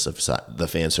service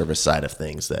side of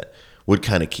things that would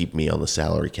kind of keep me on the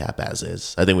salary cap as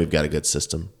is. I think we've got a good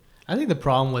system. I think the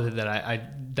problem with it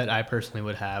that I personally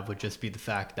would have would just be the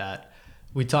fact that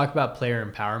we talk about player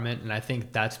empowerment, and I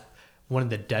think that's one of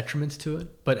the detriments to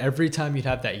it. But every time you'd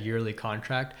have that yearly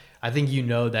contract, I think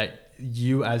that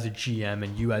you as a GM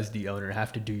and you as the owner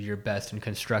have to do your best in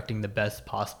constructing the best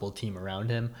possible team around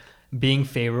him, being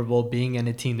favorable, being in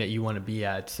a team that you want to be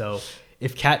at. So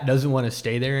if Cat doesn't want to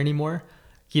stay there anymore,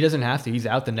 He doesn't have to. He's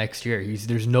out the next year.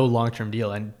 There's no long-term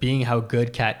deal. And being how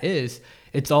good Cat is,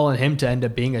 it's all on him to end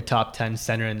up being a top 10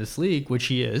 center in this league, which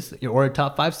he is, or a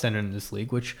top 5 center in this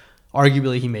league, which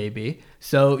arguably he may be.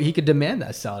 So he could demand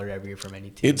that salary every year from any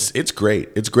team. It's great.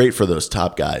 It's great for those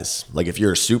top guys. Like if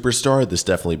you're a superstar, this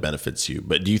definitely benefits you.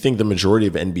 But do you think the majority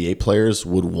of NBA players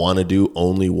would want to do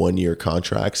only 1-year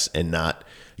contracts and not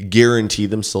guarantee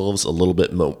themselves a little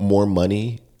bit more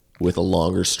money with a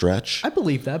longer stretch? I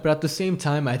believe that, but at the same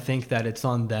time, I think that it's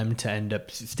on them to end up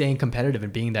staying competitive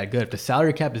and being that good. If the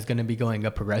salary cap is going to be going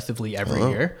up progressively every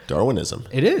year, Darwinism.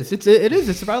 it is. It is.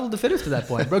 It's survival of the fittest to that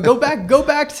point, bro. Go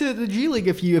back to the G League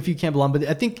if you can't belong. But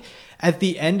I think at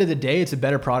the end of the day, it's a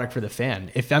better product for the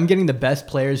fan. If I'm getting the best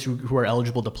players who are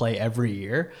eligible to play every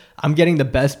year, I'm getting the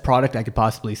best product I could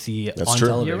possibly see on true.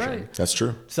 television. You're right. That's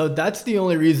true. So that's the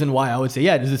only reason why I would say,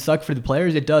 yeah, does it suck for the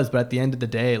players? It does, but at the end of the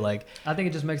day, like, I think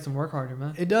it just makes them work harder,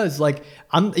 man. it does. Like,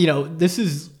 I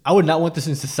would not want this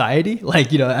in society. Like,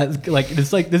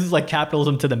 this is like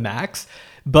capitalism to the max.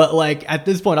 But like at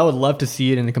this point, I would love to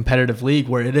see it in a competitive league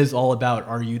where it is all about,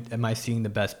 am I seeing the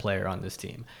best player on this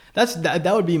team?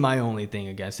 That would be my only thing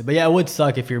against it. But yeah, it would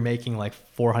suck if you're making like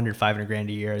 400, 500 grand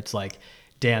a year. It's like,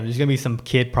 damn, there's gonna be some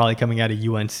kid probably coming out of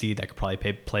UNC that could probably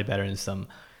play better than some.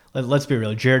 Let's be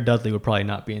real, Jared Dudley would probably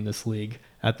not be in this league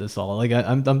at this all. Like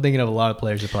I'm thinking of a lot of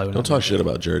players that probably would Don't talk shit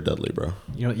about Jared Dudley, bro.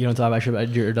 You don't talk about shit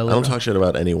about Jared Dudley. I don't bro? talk shit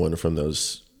about anyone from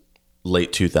those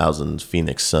late 2000s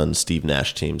Phoenix Suns, Steve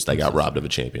Nash teams that got robbed of a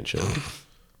championship.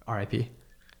 R.I.P.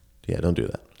 Yeah, don't do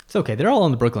that. It's okay. They're all on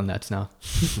the Brooklyn Nets now.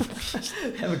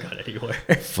 They haven't gone anywhere.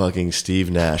 Fucking Steve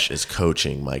Nash is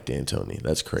coaching Mike D'Antoni.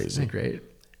 That's crazy. Isn't that great?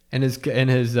 And his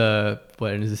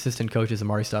assistant coach is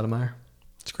Amari Stoudemire.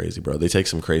 It's crazy, bro. They take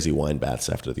some crazy wine baths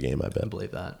after the game, I I bet.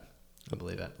 believe that.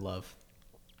 Love.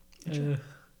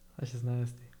 That's just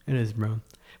nasty. It is, bro.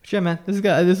 But yeah, man,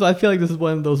 I feel like this is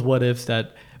one of those what ifs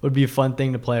that would be a fun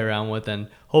thing to play around with, and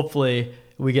hopefully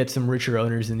we get some richer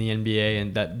owners in the NBA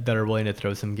and that are willing to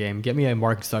throw some game. Get me a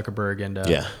Mark Zuckerberg and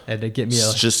get me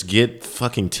Just get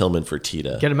fucking Tillman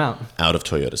Fertitta get him out. of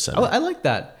Toyota Center. I like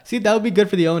that. See, that would be good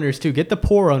for the owners too. Get the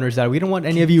poor owners out. We don't want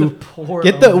any of you. poor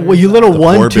Get the owners you little The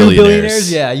 1-2 poor billionaires.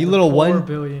 billionaires. Yeah, you little Poor 1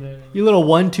 billionaire. You little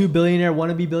 1-2 billionaire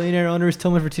wannabe billionaire owners.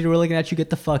 Tillman Fertitta, we're looking at you. Get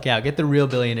the fuck out. Get the real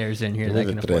billionaires in here that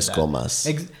can afford Tres that. comas.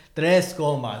 Tres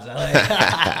comas. I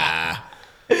like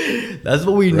That's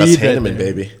what we Russ need. Hanneman, right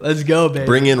there. baby. Let's go, baby.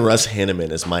 Bring in Russ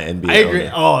Hanneman as my NBA I agree.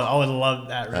 owner. Oh, I would love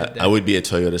that right there. I would be a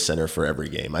Toyota Center for every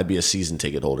game. I'd be a season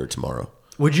ticket holder tomorrow.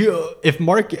 Would you, if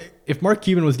Mark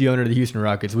Cuban was the owner of the Houston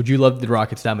Rockets, would you love the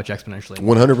Rockets that much exponentially?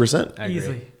 100%. I agree.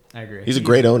 Easily. I agree. He's a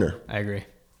great owner. I agree.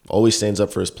 Always stands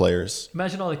up for his players.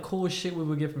 Imagine all the cool shit we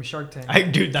would get from Shark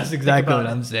Tank. Dude, that's exactly about what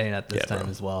it. I'm saying at this Yeah, time bro.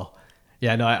 as well.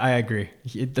 Yeah, no, I agree.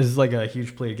 This is like a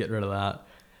huge plea to get rid of that.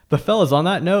 But fellas, on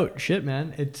that note, shit,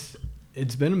 man, it's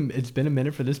been a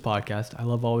minute for this podcast. I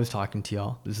love always talking to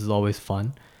y'all. This is always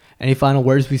fun. Any final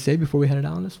words we say before we head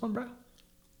out on this one, bro?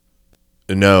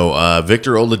 No,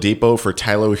 Victor Oladipo for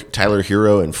Tyler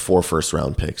Hero and 4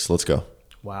 first-round picks. Let's go.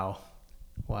 Wow.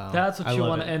 That's what I you love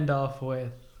want to it. end off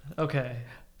with. Okay.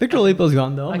 Victor Oladipo's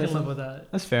gone though. I Miss can live him. with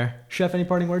that. That's fair. Chef, any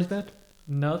parting words, man?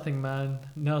 Nothing, man.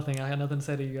 Nothing. I got nothing to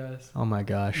say to you guys. Oh my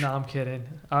gosh. No, I'm kidding.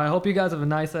 I hope you guys have a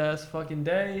nice ass fucking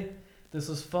day. This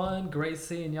was fun. Great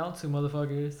seeing y'all two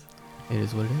motherfuckers. It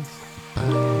is what it is.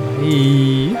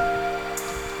 Bye.